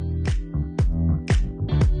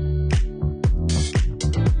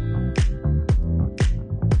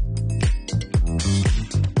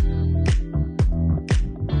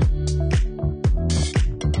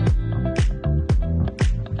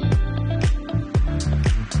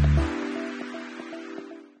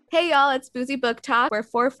Hey y'all, it's Boozy Book Talk. We're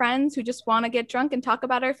four friends who just want to get drunk and talk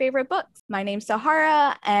about our favorite books. My name's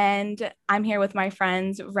Sahara, and I'm here with my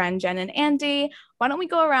friends Ren, Jen, and Andy. Why don't we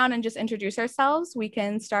go around and just introduce ourselves? We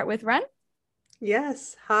can start with Ren.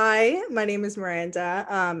 Yes. Hi, my name is Miranda.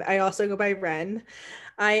 I also go by Ren.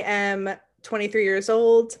 I am 23 years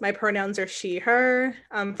old. My pronouns are she, her.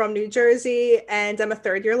 I'm from New Jersey, and I'm a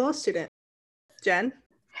third-year law student. Jen?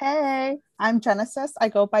 Hey, I'm Genesis. I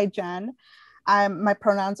go by Jen. My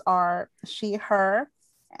pronouns are she, her,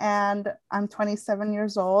 and I'm 27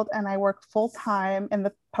 years old, and I work full-time in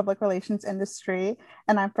the public relations industry,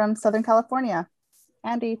 and I'm from Southern California.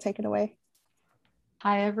 Andy, take it away.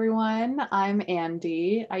 Hi, everyone. I'm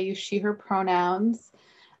Andy. I use she, her pronouns.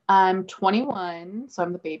 I'm 21, so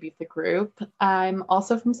I'm the baby of the group. I'm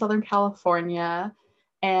also from Southern California,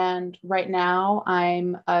 and right now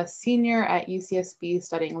I'm a senior at UCSB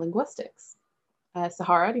studying linguistics.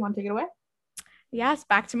 Sahara, do you want to take it away? Yes,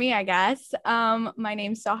 back to me, I guess. My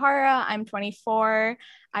name's Sahara. I'm 24.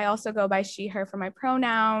 I also go by she, her for my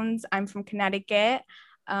pronouns. I'm from Connecticut,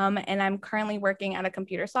 and I'm currently working at a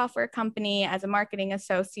computer software company as a marketing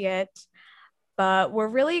associate. But we're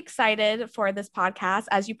really excited for this podcast.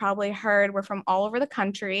 As you probably heard, we're from all over the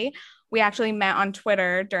country. We actually met on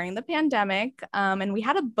Twitter during the pandemic, and we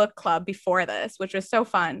had a book club before this, which was so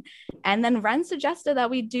fun. And then Ren suggested that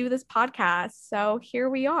we do this podcast. So here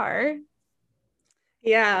we are.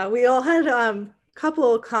 Yeah, we all had a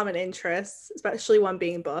couple of common interests, especially one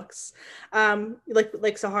being books.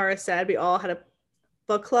 Like Sahara said, we all had a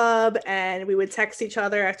book club, and we would text each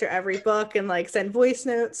other after every book and like send voice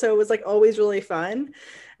notes. So it was like always really fun.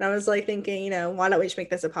 And I was like thinking, why don't we just make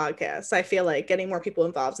this a podcast? I feel like getting more people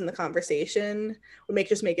involved in the conversation would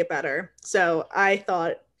just make it better. So I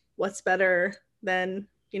thought, what's better than,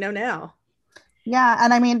 now? Yeah,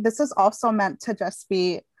 and I mean, this is also meant to just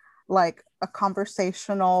be like a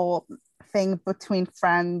conversational thing between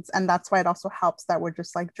friends, and that's why it also helps that we're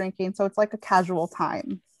just like drinking. So it's like a casual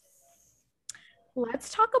time.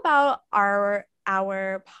 Let's talk about our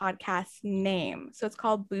podcast name. So it's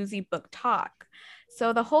called Boozy Book Talk.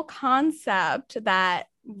 So the whole concept that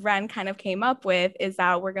Ren kind of came up with is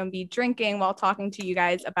that we're going to be drinking while talking to you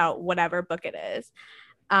guys about whatever book it is.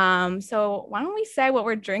 So why don't we say what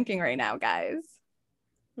we're drinking right now, guys?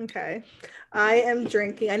 Okay. I am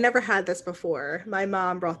drinking. I never had this before. My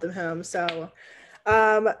mom brought them home. So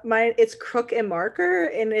it's Crook and Marker,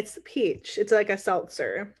 and it's peach. It's like a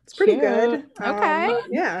seltzer. It's pretty good. Okay.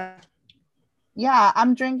 Yeah,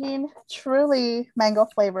 I'm drinking Truly mango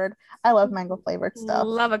flavored. I love mango flavored stuff.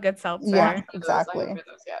 Love a good seltzer. Yeah, exactly.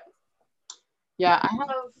 Yeah,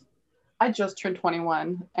 I just turned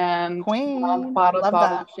 21 and bought a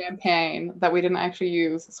bottle of champagne that we didn't actually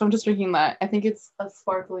use. So I'm just drinking that. I think it's a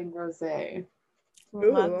sparkling rosé.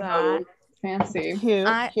 Love that. Fancy. Cute.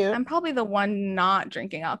 I'm probably the one not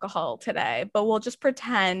drinking alcohol today, but we'll just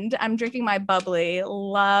pretend I'm drinking my bubbly.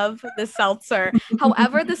 Love the seltzer.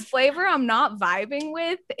 However, this flavor I'm not vibing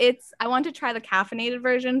with. I want to try the caffeinated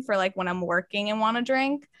version for like when I'm working and want to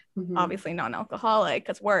drink. Mm-hmm. Obviously non-alcoholic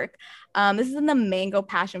because work. This is in the mango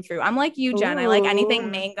passion fruit. I'm like you, Jen. Ooh. I like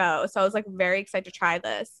anything mango. So I was like very excited to try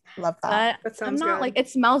this. Love that. But that sounds good. Like, it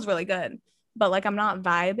smells really good. But like I'm not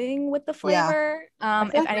vibing with the flavor. Yeah.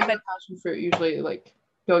 If anybody, passion fruit usually like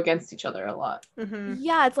go against each other a lot. Mm-hmm.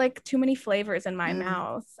 Yeah, it's like too many flavors in my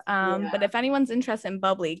mouth. But if anyone's interested in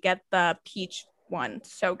bubbly, get the peach one.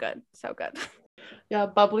 So good, so good. Yeah,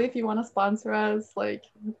 bubbly. If you want to sponsor us, like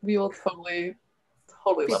we will totally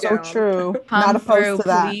love so it. True. Not opposed to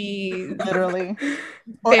that. Please. Literally.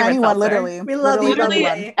 Or anyone, literally. We love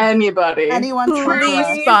literally anybody. Anyone,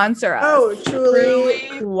 please sponsor us. Oh,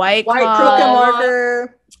 Truly. White Crook and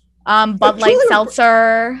Marker. Bud Light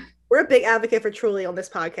Seltzer. We're a big advocate for Truly on this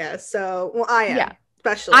podcast. So, I am. Yeah.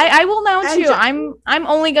 Especially. I will now too. I'm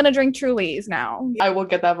only gonna drink Trulies now. I will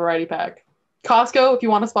get that variety pack. Costco, if you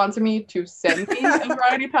want to sponsor me, to send me a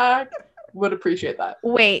variety pack. Would appreciate that.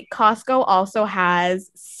 Wait, Costco also has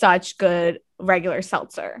such good regular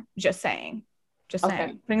seltzer. Just saying.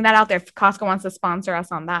 Putting that out there. If Costco wants to sponsor us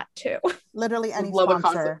on that too. Literally any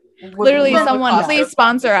sponsor. Literally someone please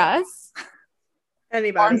sponsor us.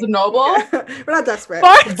 Anybody. Barnes & Noble? We're not desperate.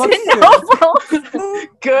 Barnes & Noble.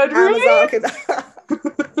 Goodreads.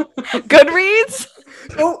 Goodreads?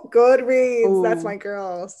 Oh, Goodreads. Ooh. That's my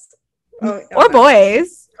girls. Oh, or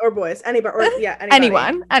boys. Or boys. Anybody. Or, yeah,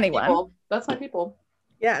 anybody. Anyone. People. That's my people.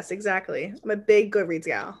 Yes, exactly. I'm a big Goodreads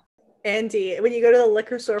gal. Andy, when you go to the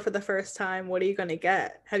liquor store for the first time, what are you going to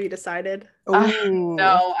get? Have you decided?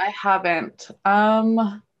 No, I haven't.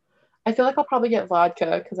 I feel like I'll probably get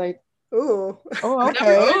vodka because Ooh. Oh,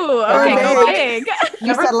 okay. Ooh, okay, go big.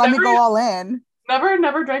 You said let me go all in.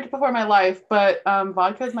 Never drank it before in my life, but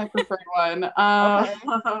vodka is my preferred one.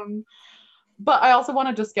 Okay. But I also want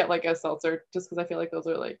to just get like a seltzer, just because I feel like those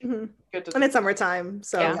are like Mhm. good to And it's summertime,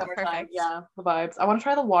 so Yeah. summertime. Perfect. Yeah, the vibes. I want to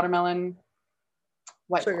try the watermelon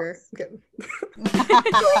White sugar. Claws.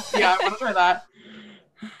 Okay. Yeah, I want to try that.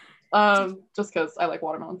 Just because I like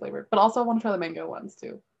watermelon flavored, but also I want to try the mango ones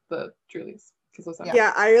too, the Trulies, because those sound good.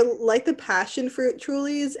 Yeah, I like the passion fruit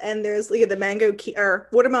Trulies, and there's like the mango or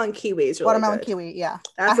watermelon kiwi is really Watermelon good. kiwi, yeah.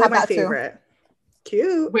 That's I like have my that too. favorite.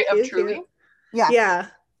 Cute. Wait, of cute, Truly? cute. Yeah. Yeah.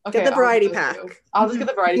 Okay, Get the variety I'll get those pack. too. I'll just get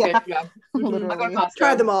the variety Yeah. pack. Yeah, I'm going Literally. Costco.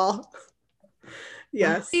 Try them all.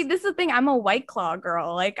 Yes. See, this is the thing. I'm a White Claw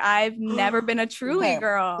girl. Like, I've never been a Truly Okay.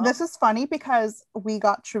 girl. This is funny because we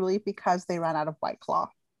got Truly because they ran out of White Claw.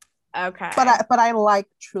 Okay. But I like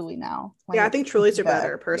Truly now. Like, Yeah, I think Trulies are good.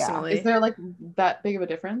 better Yeah. personally. Is there like that big of a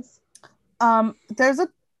difference? There's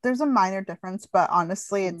a minor difference, but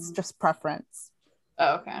honestly, it's just preference.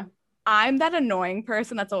 Oh, okay. I'm that annoying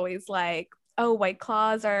person that's always like, oh, White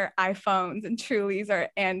Claws are iPhones and Trulies are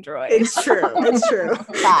Androids. It's true. It's true.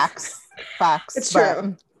 Facts. It's but-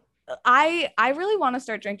 true. I really want to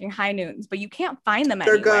start drinking High Noons, but you can't find them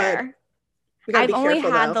They're anywhere. good. We gotta I've be only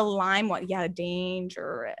careful, had though. the lime one. Yeah,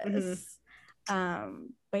 dangerous. But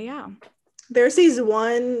yeah. There's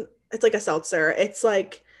it's like a seltzer. It's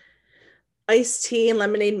like iced tea and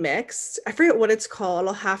lemonade mixed. I forget what it's called.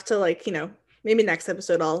 I'll have to maybe next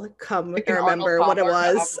episode I'll come Like and an remember Arnold what it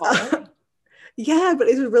Palmer was. alcoholic? Yeah, but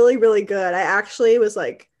it was really, really good. I actually was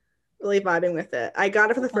like really vibing with it. I got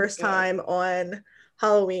it for the That sounds first good. time on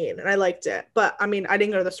Halloween and I liked it. But I mean, I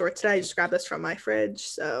didn't go to the store today. I just grabbed this from my fridge.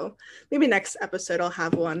 So maybe next episode I'll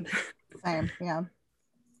have one. Same, yeah.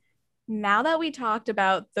 Now that we talked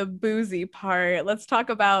about the boozy part, let's talk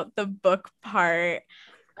about the book part.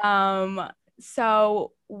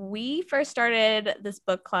 So we first started this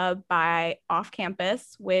book club by Off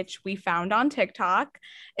Campus, which we found on TikTok.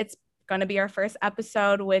 It's going to be our first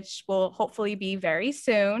episode, which will hopefully be very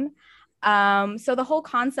soon. So the whole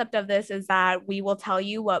concept of this is that we will tell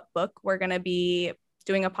you what book we're going to be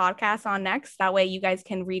doing a podcast on next. That way you guys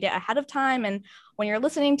can read it ahead of time. And when you're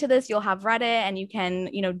listening to this, you'll have read it and you can,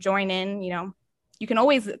 join in, you can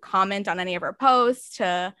always comment on any of our posts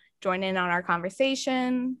to join in on our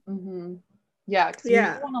conversation. Mm-hmm. Yeah, because we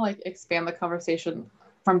Yeah. want to like expand the conversation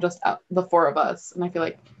from just the four of us, and I feel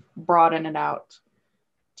like broaden it out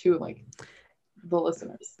to like the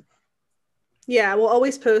listeners. Yeah, we'll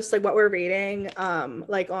always post like what we're reading,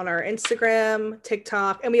 like on our Instagram,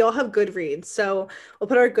 TikTok, and we all have Goodreads. So we'll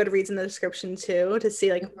put our Goodreads in the description too to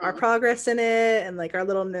see like our progress in it and like our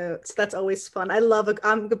little notes. That's always fun.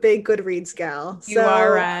 I'm a big Goodreads gal. You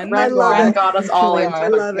are, Ren. I love Ren it. got us all Truly into are. I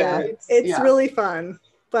love Yeah. it. It's really fun.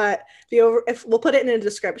 But if we'll put it in the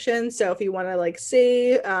description, so if you want to like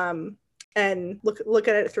see and look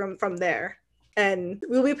at it from there. And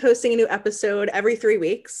we'll be posting a new episode every 3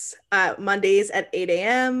 weeks, Mondays at 8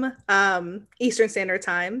 a.m. Eastern Standard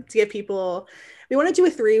Time to give people. We want to do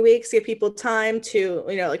it 3 weeks to give people time to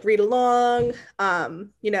like read along,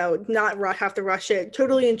 not have to rush it,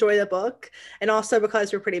 totally enjoy the book, and also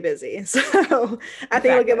because we're pretty busy, so I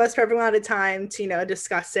think it'll give us perfect amount of time to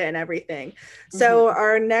discuss it and everything. So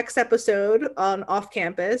our next episode on Off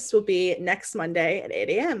Campus will be next Monday at 8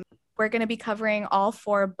 a.m. We're going to be covering all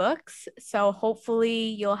 4 books, so hopefully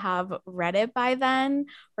you'll have read it by then.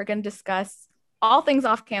 We're going to discuss all things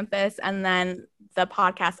Off Campus, and then the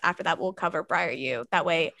podcast after that will cover Briar U. That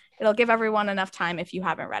way it'll give everyone enough time if you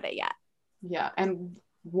haven't read it yet. Yeah, and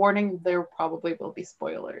warning, there probably will be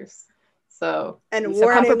spoilers. So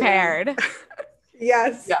come prepared.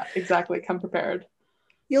 Yes. Yeah, exactly. Come prepared.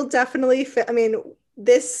 You'll definitely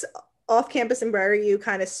this Off Campus and Briar U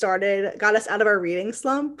kind of got us out of our reading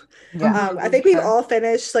slump. Yeah. I think we've all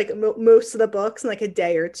finished like most of the books in like a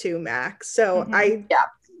day or two max. So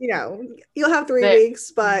you'll have 3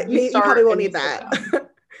 weeks, but you probably won't need that.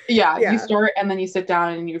 Yeah, you start and then you sit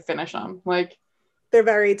down and you finish them. Like they're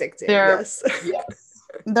very addictive. Yes.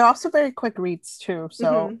 They're also very quick reads too,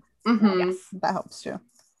 so Yes, that helps too.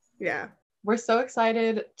 Yeah. We're so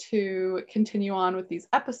excited to continue on with these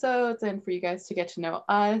episodes and for you guys to get to know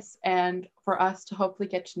us and for us to hopefully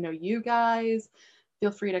get to know you guys. Feel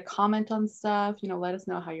free to comment on stuff, let us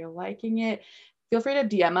know how you're liking it. Feel free to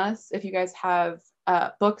DM us if you guys have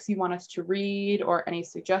books you want us to read or any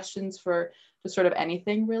suggestions for just sort of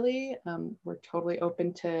anything really. We're totally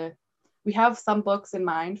open to, we have some books in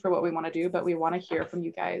mind for what we want to do, but we want to hear from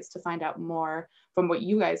you guys to find out more from what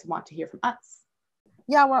you guys want to hear from us.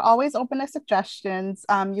 Yeah, we're always open to suggestions.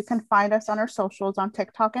 You can find us on our socials on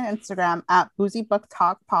TikTok and Instagram at Boozy Book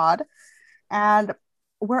Talk Pod. And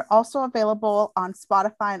we're also available on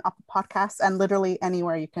Spotify and Apple Podcasts and literally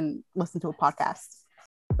anywhere you can listen to a podcast.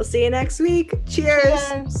 We'll see you next week. Cheers.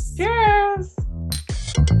 Cheers. Cheers.